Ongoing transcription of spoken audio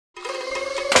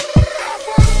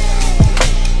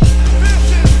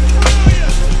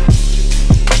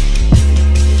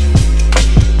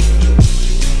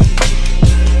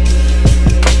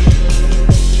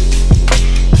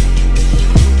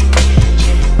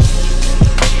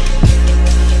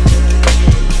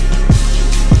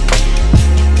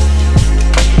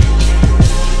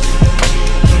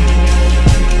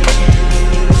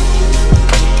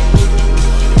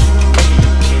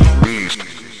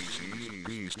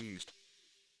Beast.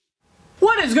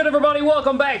 What is good, everybody?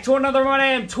 Welcome back to another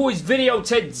MYDAMNTOYS video.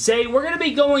 Today we're going to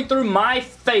be going through my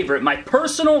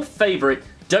personal favorite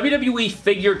WWE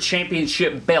Figure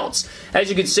Championship belts. As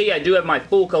you can see, I do have my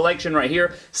full collection right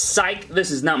here. Psych, this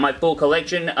is not my full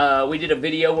collection. We did a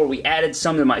video where we added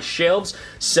some to my shelves,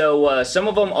 so some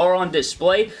of them are on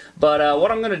display, but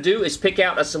what I'm going to do is pick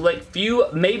out a select few,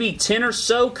 maybe 10 or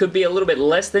so, could be a little bit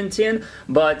less than 10,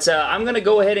 but I'm going to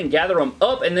go ahead and gather them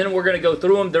up, and then we're going to go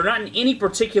through them. They're not in any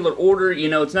particular order, you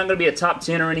know, it's not going to be a top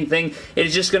 10 or anything.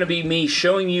 It's just going to be me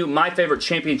showing you my favorite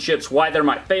championships, why they're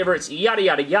my favorites, yada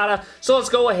yada yada. So let's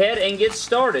go ahead and get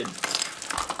started.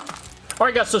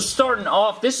 Alright guys, so starting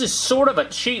off, this is sort of a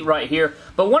cheat right here,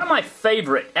 but one of my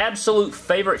favorite, absolute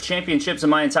favorite championships in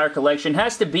my entire collection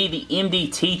has to be the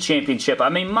MDT Championship. I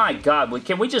mean, my God,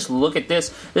 can we just look at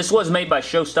this? This was made by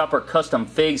Showstopper Custom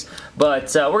Figs,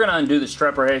 but we're going to undo the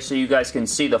strap right here so you guys can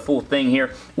see the full thing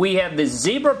here. We have the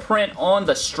zebra print on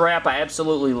the strap. I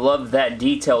absolutely love that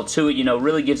detail to it. You know,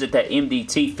 really gives it that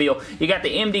MDT feel. You got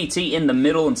the MDT in the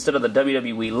middle instead of the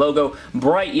WWE logo.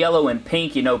 Bright yellow and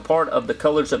pink, you know, part of the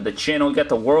colors of the channel. We got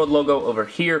the World logo over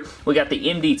here. We got the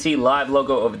MDT Live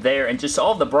logo over there, and just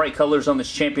all the bright colors on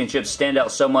this championship stand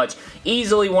out so much.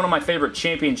 Easily one of my favorite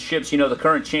championships. You know, the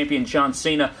current champion John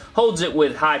Cena holds it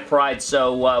with high pride,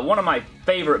 so one of my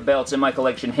favorite belts in my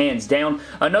collection, hands down.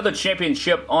 Another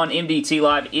championship on MDT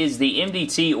Live is the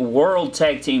MDT World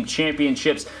Tag Team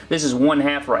Championships. This is one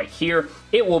half right here.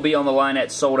 It will be on the line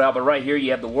at sold out, but right here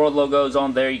you have the World logos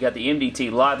on there. You got the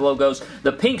MDT Live logos.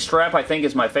 The pink strap I think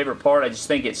is my favorite part. I just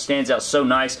think it stands out so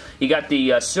nice. You got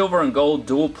the silver and gold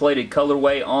dual plated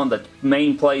colorway on the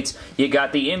main plates. You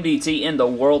got the MDT in the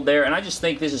World there, and I just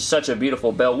think this is such a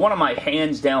beautiful belt. One of my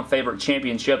hands down favorite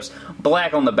championships.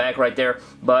 Black on the back right there,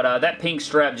 but that pink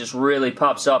strap just really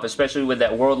pops off, especially with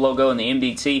that World logo and the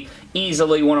MDT.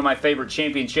 Easily one of my favorite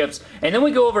championships. And then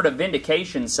we go over to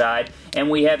Vindication side, and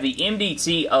we have the MDT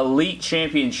Elite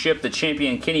Championship, the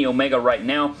champion Kenny Omega right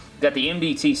now. Got the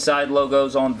MDT side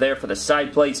logos on there for the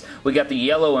side plates. We got the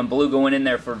yellow and blue going in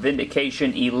there for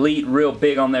Vindication Elite, real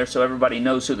big on there so everybody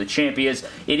knows who the champ is.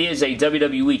 It is a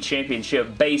WWE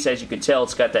Championship base, as you can tell.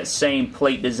 It's got that same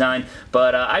plate design,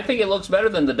 but I think it looks better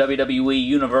than the WWE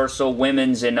Universal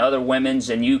Women's and other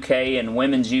Women's and UK and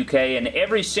Women's UK and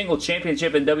every single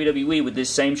championship in WWE with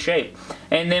this same shape.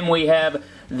 And then we have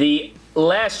the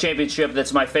last championship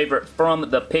that's my favorite from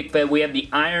the pick fed. We have the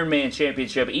Iron Man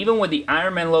Championship, even with the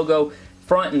Iron Man logo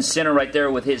front and center right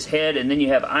there with his head, and then you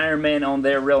have Iron Man on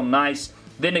there, real nice.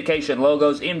 Vindication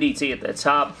logos, MDT at the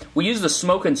top. We use the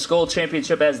Smoke and Skull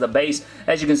Championship as the base.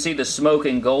 As you can see, the smoke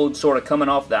and gold sort of coming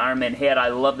off the Iron Man head. I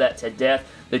love that to death.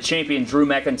 The champion Drew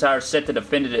McIntyre set to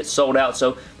defend it. It sold out.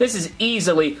 So this is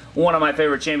easily one of my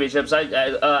favorite championships.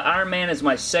 Iron Man is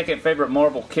my second favorite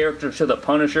Marvel character to the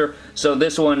Punisher, so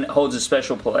this one holds a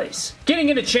special place. Getting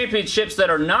into championships that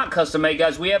are not custom made,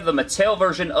 guys, we have the Mattel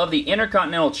version of the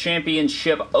Intercontinental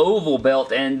Championship Oval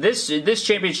Belt, and this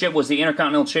championship was the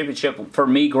Intercontinental Championship for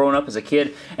me growing up as a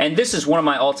kid, and this is one of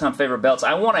my all-time favorite belts.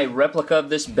 I want a replica of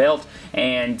this belt,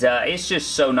 and it's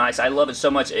just so nice. I love it so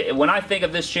much. When I think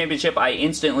of this championship, I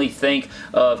instantly think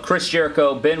of Chris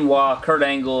Jericho, Benoit, Kurt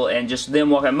Angle, and just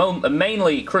them walking.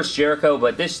 Mainly Chris Jericho,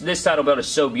 but this title belt is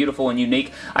so beautiful and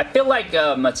unique. I feel like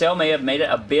Mattel may have made it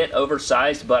a bit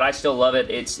oversized, but I still love it.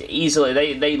 It's easily,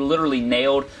 they literally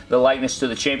nailed the likeness to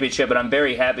the championship, and I'm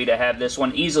very happy to have this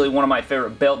one. Easily one of my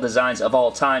favorite belt designs of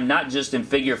all time, not just in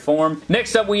figure form.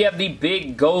 Next up, we have the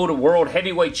big gold World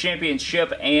Heavyweight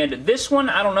Championship, and this one,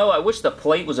 I don't know, I wish the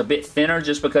plate was a bit thinner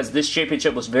just because this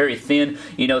championship was very thin.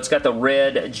 You know, it's got the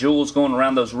red jewels going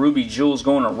around, those ruby jewels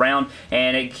going around,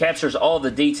 and it captures all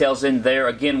the details in there.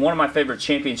 Again, one of my favorite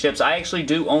championships. I actually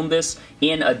do own this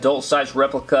in adult size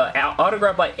replica,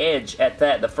 autographed by Edge at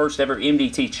that, the first ever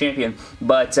MDT champion,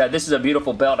 but this is a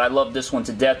beautiful belt. I love this one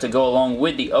to death to go along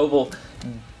with the Oval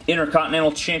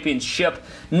Intercontinental Championship.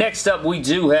 Next up, we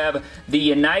do have the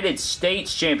United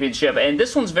States Championship, and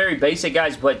this one's very basic,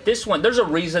 guys, but this one, there's a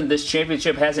reason this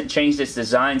championship hasn't changed its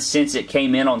design since it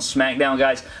came in on SmackDown,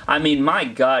 guys. I mean, my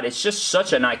God, it's just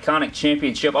such an iconic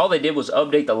championship. All they did was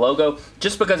update the logo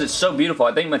just because it's so beautiful.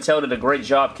 I think Mattel did a great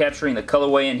job capturing the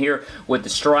colorway in here with the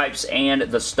stripes and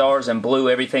the stars and blue,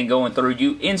 everything going through.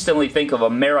 You instantly think of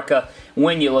America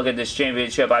when you look at this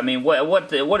championship. I mean,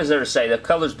 what is there to say? The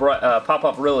colors pop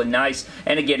off really nice,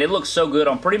 and again, it looks so good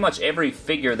on pretty much every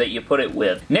figure that you put it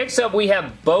with. Next up, we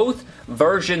have both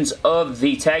versions of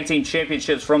the Tag Team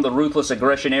Championships from the Ruthless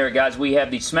Aggression era, guys. We have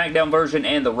the SmackDown version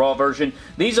and the Raw version.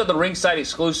 These are the ringside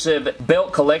exclusive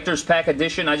Belt Collector's Pack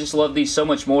Edition. I just love these so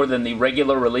much more than the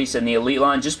regular release and the Elite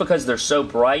line, just because they're so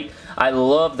bright. I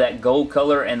love that gold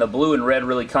color, and the blue and red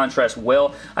really contrast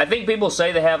well. I think people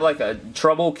say they have like a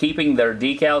trouble keeping their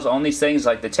decals on these things,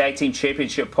 like the Tag Team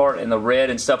Championship part and the red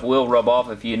and stuff will rub off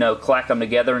if you know, clack them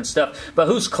together and stuff. But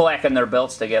who's clacking their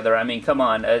belts together? I mean, come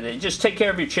on. Just take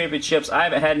care of your championships. I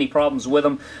haven't had any problems with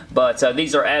them, but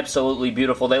these are absolutely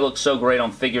beautiful. They look so great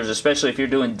on figures, especially if you're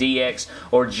doing DX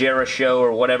or Jericho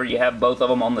or whatever. You have both of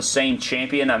them on the same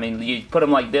champion. I mean, you put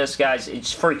them like this, guys,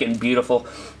 it's freaking beautiful.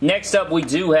 Next up, we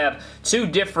do have two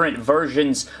different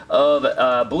versions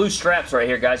of blue straps right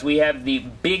here, guys. We have the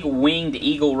big winged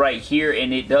eagle right here,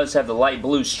 and it does have the light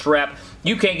blue strap.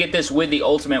 You can't get this with the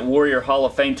Ultimate Warrior Hall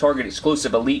of Fame Target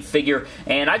exclusive Elite figure,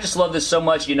 and I just love this so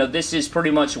much. You know, this is pretty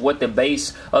much what the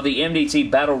base of the MDT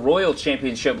Battle Royal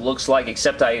Championship looks like,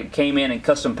 except I came in and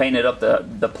custom painted up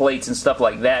the plates and stuff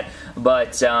like that.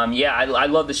 But, yeah, I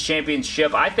love this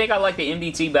championship. I think I like the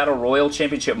MDT Battle Royal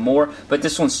Championship more, but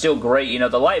this one's still great. You know,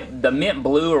 the mint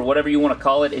blue or whatever you want to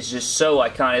call it is just so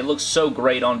iconic. It looks so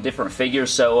great on different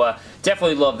figures, so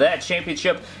definitely love that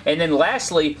championship. And then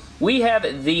lastly, we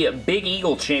have the Big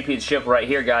Eagle Championship right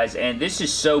here, guys, and this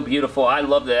is so beautiful. I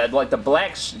love that. Like, the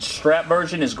black strap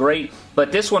version is great,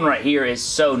 but this one right here is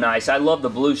so nice. I love the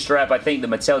blue strap. I think the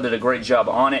Mattel did a great job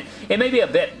on it. It may be a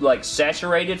bit, like,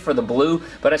 saturated for the blue,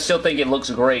 but I still think it looks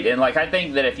great. And, like, I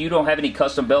think that if you don't have any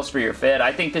custom belts for your Fed,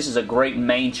 I think this is a great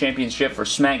main championship for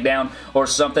SmackDown or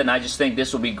something. I just think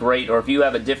this will be great. Or if you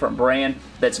have a different brand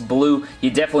that's blue,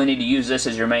 you definitely need to use this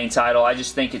as your main title. I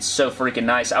just think it's so freaking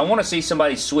nice. I want to see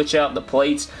somebody switch out the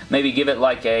plates, maybe give it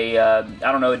like a, I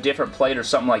don't know, a different plate or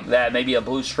something like that. Maybe a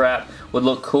blue strap would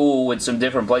look cool with some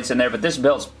different plates in there, but this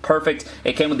belt's perfect.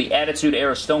 It came with the Attitude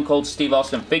Era Stone Cold Steve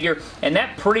Austin figure, and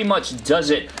that pretty much does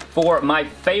it for my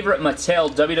favorite Mattel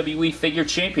WWE figure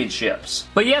championships.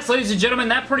 But yes, ladies and gentlemen,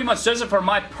 that pretty much does it for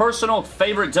my personal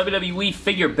favorite WWE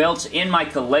figure belts in my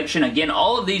collection. Again,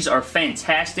 all of these are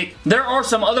fantastic. There are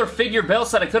some other figure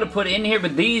belts that I could have put in here,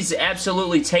 but these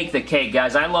absolutely take the cake,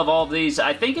 guys. I love all of these.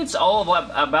 I think it's all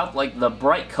about like the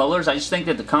bright colors. I just think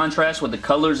that the contrast with the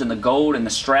colors and the gold and the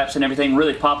straps and everything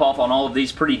really pop off on all of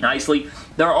these pretty nicely.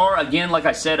 There are, again, like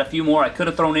I said, a few more I could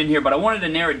have thrown in here, but I wanted to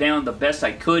narrow it down the best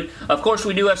I could. Of course,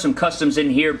 we do have some customs in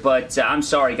here, but I'm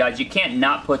sorry, guys. You can't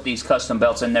not put these custom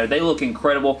belts in there. They look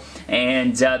incredible,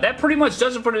 and that pretty much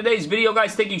does it for today's video,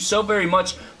 guys. Thank you so very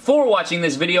much for watching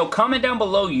this video. Comment down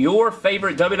below your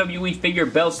favorite WWE figure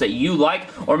belts that you like,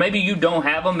 or maybe you don't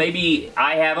have them. Maybe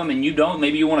I have them and you don't.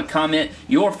 Maybe you want to comment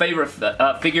your favorite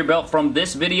figure belt from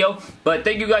this video. But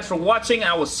thank you guys for watching.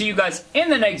 I will see you guys in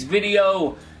the next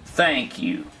video. Thank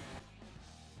you.